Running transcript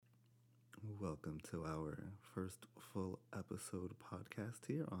welcome to our first full episode podcast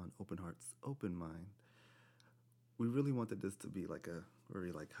here on Open Hearts, Open Mind. We really wanted this to be like a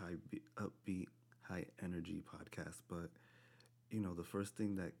very upbeat, high energy podcast, but the first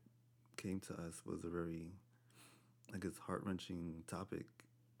thing that came to us was a very, heart wrenching topic.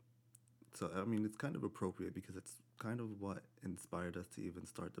 So it's kind of appropriate because it's kind of what inspired us to even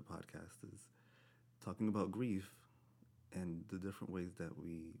start the podcast is talking about grief and the different ways that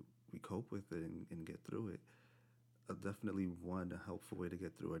we cope with it and get through it. Definitely one helpful way to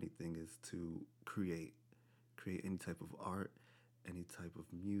get through anything is to create any type of art, any type of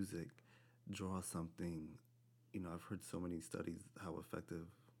music, draw something. I've heard so many studies how effective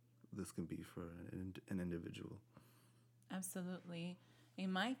this can be for an individual. Absolutely.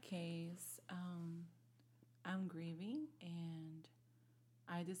 In my case, I'm grieving and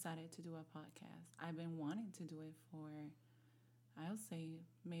I decided to do a podcast. I've been wanting to do it for, I'll say,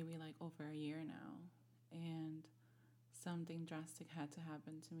 maybe like over a year now. And something drastic had to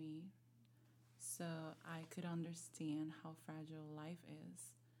happen to me so I could understand how fragile life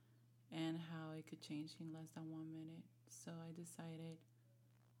is and how it could change in less than 1 minute. So I decided,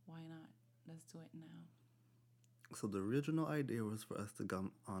 why not? Let's do it now. So the original idea was for us to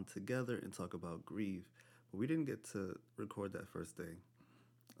come on together and talk about grief, but we didn't get to record that first day.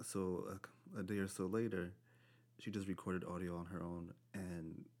 So a day or so later, she just recorded audio on her own,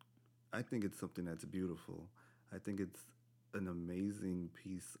 and I think it's something that's beautiful. I think it's an amazing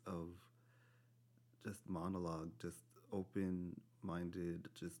piece of just monologue, just open-minded,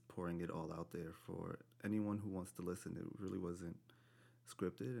 just pouring it all out there for anyone who wants to listen. It really wasn't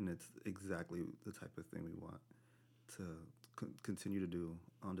scripted, and it's exactly the type of thing we want to continue to do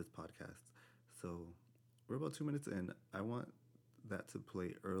on this podcast. So we're about 2 minutes in. I want that to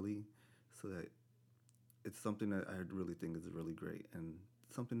play early so that it's something that I really think is really great and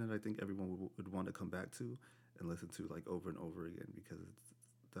something that I think everyone would want to come back to and listen to like over and over again because it's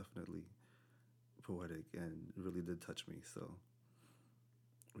definitely poetic and it really did touch me. So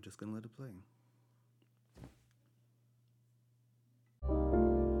we're just going to let it play.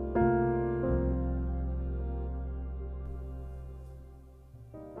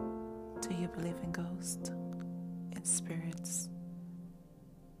 Do you believe in ghosts, in spirits,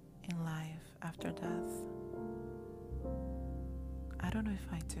 in life after death? I don't know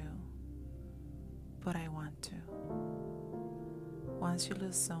if I do, but I want to. Once you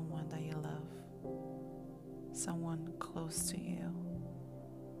lose someone that you love, someone close to you,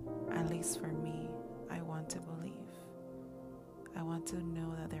 at least for me, I want to believe. I want to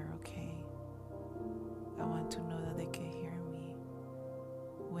know that they're okay. I want to know that they can hear me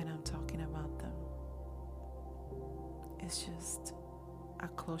when I'm talking about them. It's just a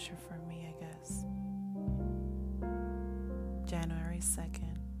closure for me, I guess. January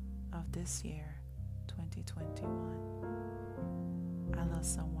 2nd of this year, 2021, I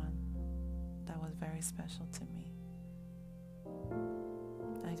lost someone that was very special to me.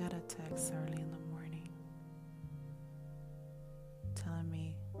 I got a text early in the morning telling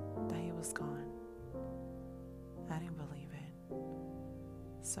me that he was gone. I didn't believe it.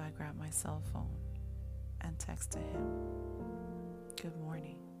 So I grabbed my cell phone and texted him, "Good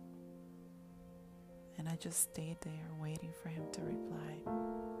morning." And I just stayed there waiting for him to reply.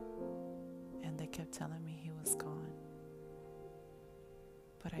 And they kept telling me he was gone.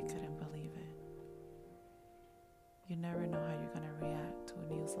 But I couldn't believe it. You never know how you're going to react to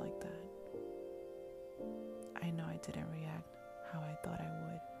news like that. I know I didn't react how I thought I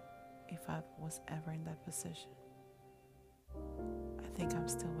would if I was ever in that position. I think I'm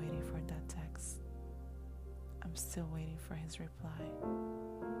still waiting for that text. I'm still waiting for his reply,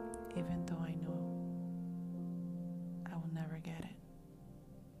 even though I know I will never get it.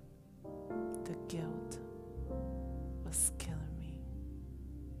 The guilt was killing me.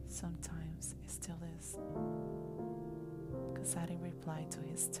 Sometimes it still is. Because I didn't reply to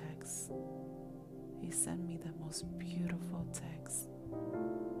his text. He sent me the most beautiful text,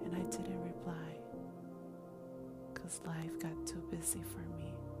 and I didn't reply. Because life got too busy for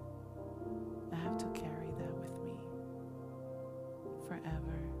me. I have to carry that with me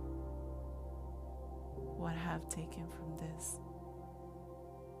forever. What I have taken from this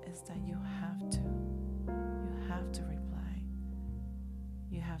is that you have to reply.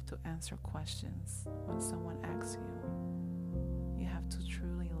 You have to answer questions when someone asks you. You have to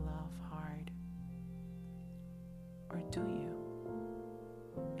truly love hard. Or do you?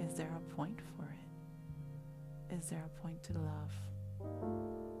 Is there a point for it? Is there a point to love?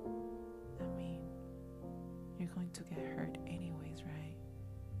 I mean, you're going to get hurt anyways, right?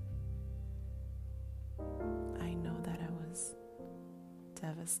 I know that I was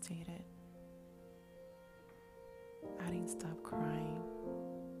devastated I didn't stop crying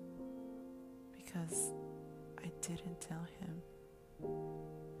because I didn't tell him,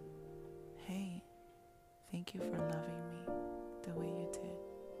 hey, thank you for loving me the way you did.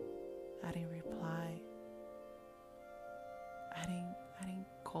 I didn't reply. I didn't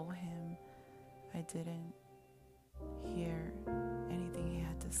call him. I didn't hear anything he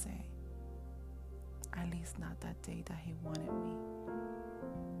had to say. At least not that day that he wanted me.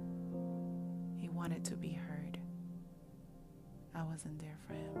 He wanted to be heard. I wasn't there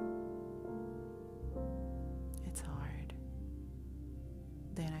for him. It's hard.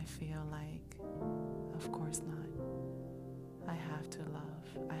 Then I feel like, of course not. I have to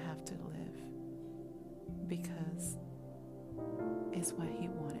love. I have to live. Because it's what he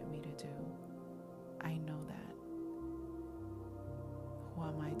wanted me to do. I know that. Who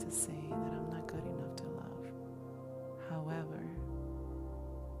am I to say that I'm not good enough to love? However,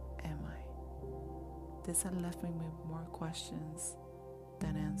 am I? This had left me with more questions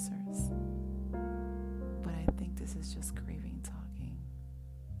than answers. But I think this is just grieving talking,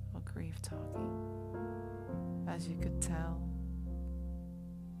 or grief talking. As you could tell,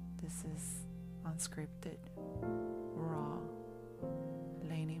 this is unscripted, raw,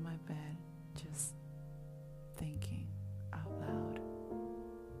 laying in my bed, just thinking out loud.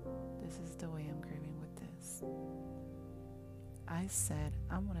 This is the way I'm grieving with this. I said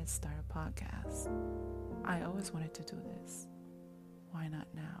I'm going to start a podcast. I always wanted to do this. Why not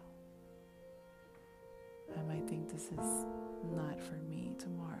now? I might think this is not for me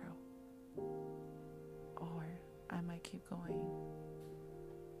tomorrow. Or I might keep going.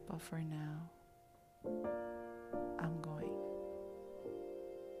 But for now, I'm going.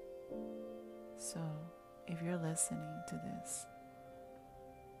 So, if you're listening to this,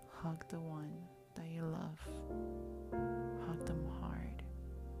 hug the one that you love. Hug them hard.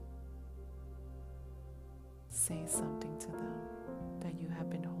 Say something to them that you have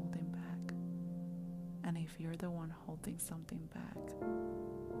been holding back. And if you're the one holding something back,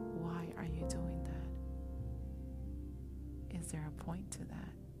 why are you doing that? Is there a point to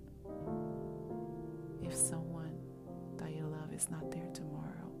that? If someone that you love is not there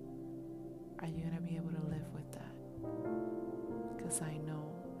tomorrow, are you going to be able to live with that? Because I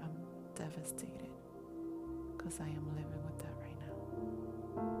know I'm devastated, because I am living with that right now.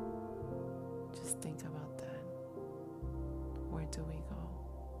 Just think about that. Where do we go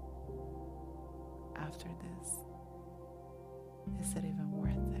after this? Is it even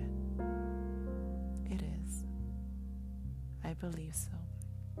worth it? It is. I believe so.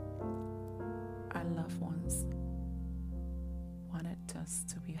 Our loved ones wanted us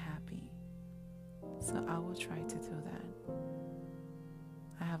to be happy, so I will try to do that.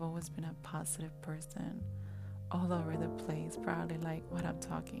 I have always been a positive person, all over the place. Probably like what I'm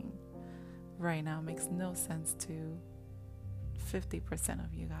talking right now makes no sense to 50%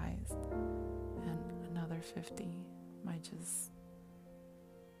 of you guys, and another 50 might just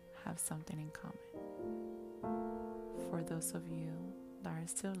have something in common. For those of you that are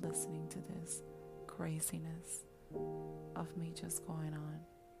still listening to this craziness of me just going on,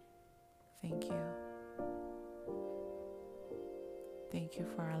 thank you. Thank you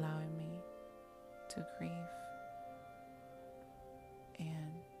for allowing me to grieve.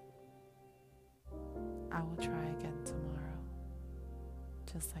 And I will try again tomorrow,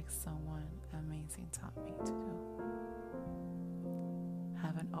 just like someone amazing taught me to do.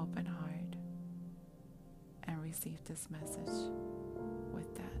 Have an open heart and receive this message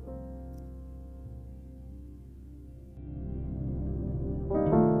with that.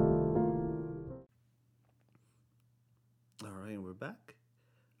 All right, we're back.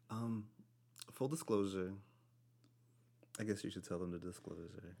 Full disclosure. I guess you should tell them the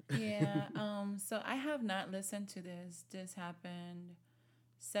disclosure. Yeah, so I have not listened to this. This happened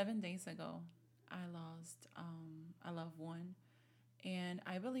 7 days ago. I lost a loved one. And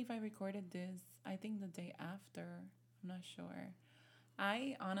I believe I recorded this, I think the day after. I'm not sure.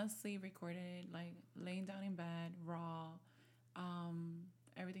 I honestly recorded it like laying down in bed, raw.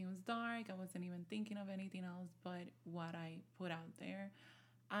 Everything was dark. I wasn't even thinking of anything else but what I put out there.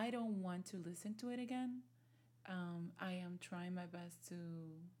 I don't want to listen to it again. I am trying my best to,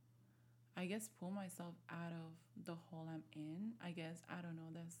 I guess, pull myself out of the hole I'm in. I guess, I don't know,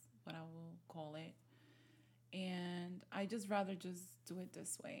 that's what I will call it. And I just rather just do it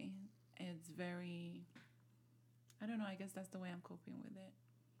this way. It's very, I don't know, I guess that's the way I'm coping with it.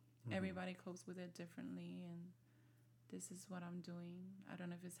 Mm-hmm. Everybody copes with it differently, and this is what I'm doing. I don't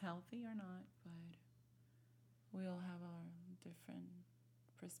know if it's healthy or not, but we all have our different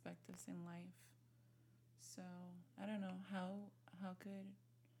perspectives in life. So I don't know how could,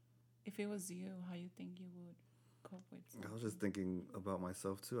 if it was you, how you think you would cope with I was something. just thinking about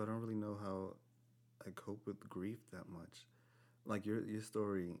myself too. I don't really know how I cope with grief that much. Like your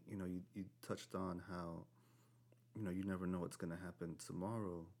story, you touched on how you never know what's gonna happen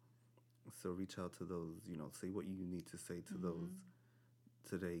tomorrow. So reach out to those, say what you need to say to those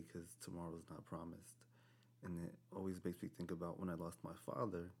Mm-hmm. today, because tomorrow's not promised. And it always makes me think about when I lost my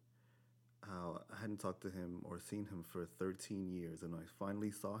father, how I hadn't talked to him or seen him for 13 years, and when I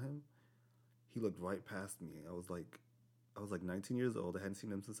finally saw him, he looked right past me. I was like 19 years old. I hadn't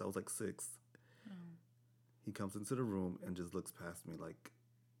seen him since I was like 6. Oh, He comes into the room and just looks past me like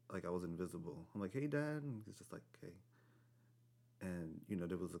I was invisible. I'm like, "Hey, Dad," and he's just like, "Hey." And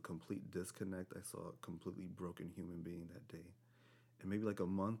there was a complete disconnect. I saw a completely broken human being that day. And maybe like a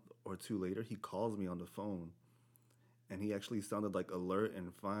month or two later, he calls me on the phone, and he actually sounded like alert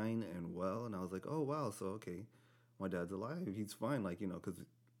and fine and well. And I was like, "Oh wow, so okay, my dad's alive. He's fine." Like because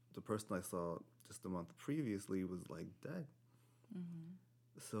the person I saw just a month previously was like dead. mm-hmm.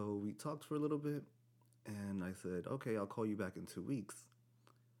 So we talked for a little bit, and I said, "Okay, I'll call you back in 2 weeks."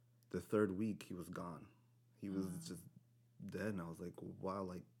 The third week, he was gone. He was Oh, just dead, and I was like, "Wow,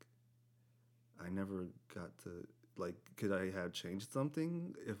 like I never got to like. Could I have changed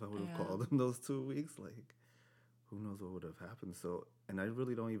something if I would have yeah. called him those 2 weeks? Like, who knows what would have happened?" So, and I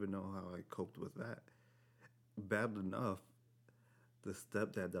really don't even know how I coped with that. Bad enough, the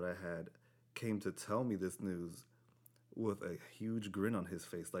stepdad that I had came to tell me this news with a huge grin on his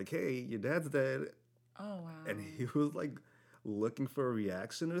face, like, "Hey, your dad's dead," Oh, and wow. he was like looking for a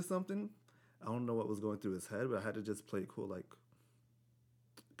reaction or something. I don't know what was going through his head, but I had to just play it cool, like,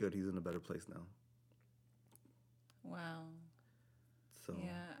 good, he's in a better place now. Wow. So,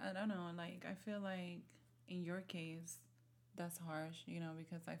 Yeah, I don't know. Like, I feel like in your case, that's harsh,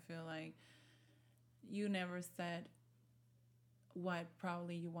 because I feel like you never said what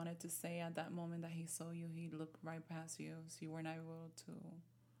probably you wanted to say at that moment that he saw you. He looked right past you, so you weren't able to,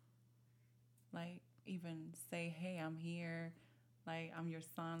 like, even say, hey, I'm here. Like, I'm your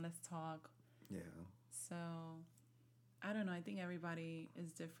son. Let's talk. yeah. So, I don't know. I think everybody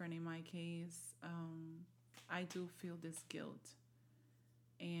is different. In my case, I do feel this guilt.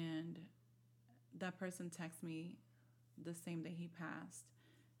 And that person texted me the same day he passed,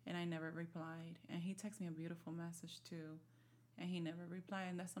 and I never replied. And he texted me a beautiful message too, and he never replied.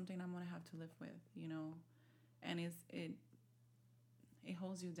 And that's something I'm gonna have to live with. And it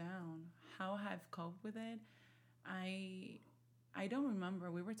holds you down. How I've coped with it, I I don't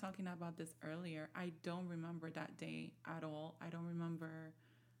remember. We were talking about this earlier. I don't remember that day at all. I don't remember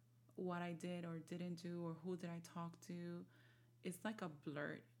what I did or didn't do or who did I talk to. It's like a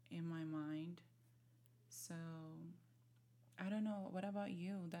blur in my mind. So I don't know. What about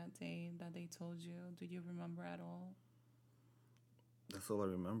you that day that they told you? Do you remember at all? That's all I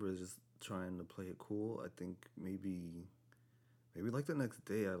remember is just trying to play it cool. I think maybe like the next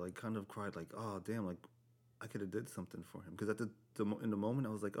day I like kind of cried like, "Oh, damn, like I could have did something for him." Because at in the moment I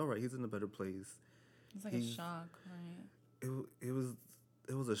was like, "All right, he's in a better place." It's like a He's shock, right?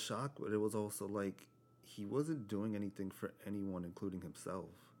 it was a shock, but it was also like he wasn't doing anything for anyone, including himself.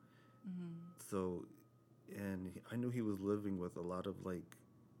 Mm-hmm. So, and I knew he was living with a lot of like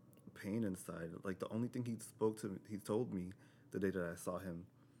pain inside. Like the only thing he told me the day that I saw him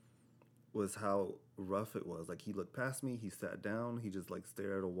was how rough it was. Like he looked past me, he sat down, he just like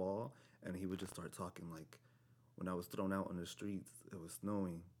stared at a wall, and he would just start talking. Like when I was thrown out on the streets, it was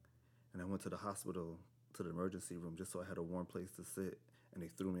snowing, and I went to the hospital to the emergency room just so I had a warm place to sit, and they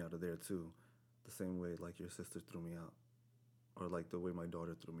threw me out of there too, the same way like your sister threw me out, or like the way my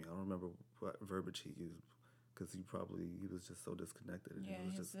daughter threw me. I don't remember what verbiage he used because he was just so disconnected, and Yeah, it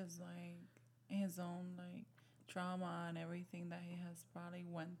was his just is like his own like trauma and everything that he has probably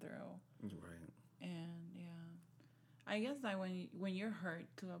went through. right. And yeah, I guess that when you're hurt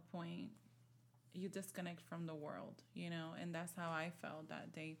to a point, you disconnect from the world, and that's how I felt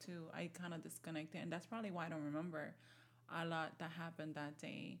that day too. I kind of disconnected, and that's probably why I don't remember a lot that happened that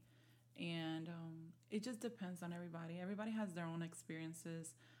day. And it just depends on everybody. Everybody has their own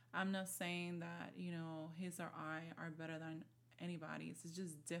experiences. I'm not saying that his or I are better than anybody's. It's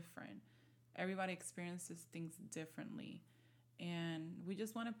just different. Everybody experiences things differently, and we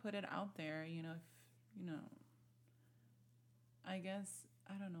just want to put it out there. If I guess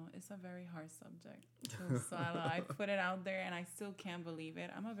I don't know. It's a very hard subject to swallow. I put it out there, and I still can't believe it.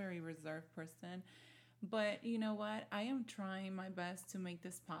 I'm a very reserved person, but you know what? I am trying my best to make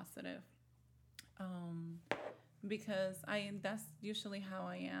this positive. Um, because that's usually how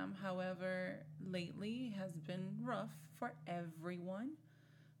I am. However, lately has been rough for everyone.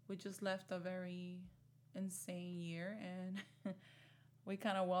 We just left a very insane year, and we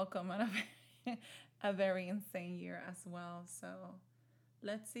kind of welcome it. a very insane year as well. So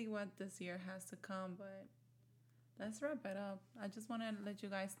let's see what this year has to come. But let's wrap it up. I just want to let you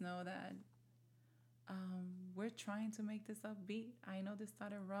guys know that we're trying to make this upbeat. I know this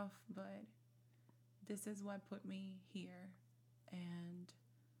started rough, but this is what put me here. And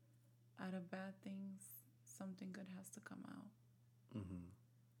out of bad things, something good has to come out. Mm-hmm.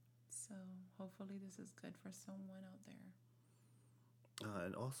 So hopefully this is good for someone out there.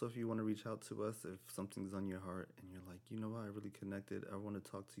 And also, if you want to reach out to us, if something's on your heart and you're like, you know what, I really connected, I want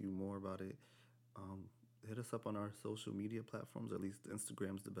to talk to you more about it, hit us up on our social media platforms. At least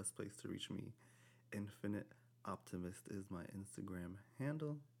Instagram's the best place to reach me. Infinite Optimist is my Instagram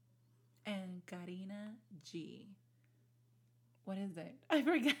handle. And Karina G. What is it? I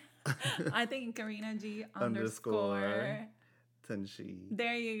forgot. I think Karina G underscore Tenshi.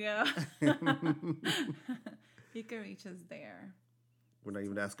 There you go. You can reach us there. We're not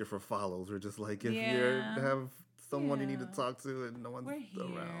even asking for follows. We're just like, if you have someone you need to talk to and no one's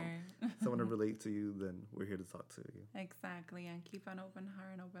around, someone to relate to you, then we're here to talk to you. Exactly. And keep an open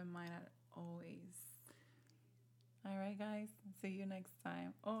heart and open mind always. All right, guys. See you next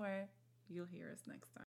time. Or you'll hear us next time.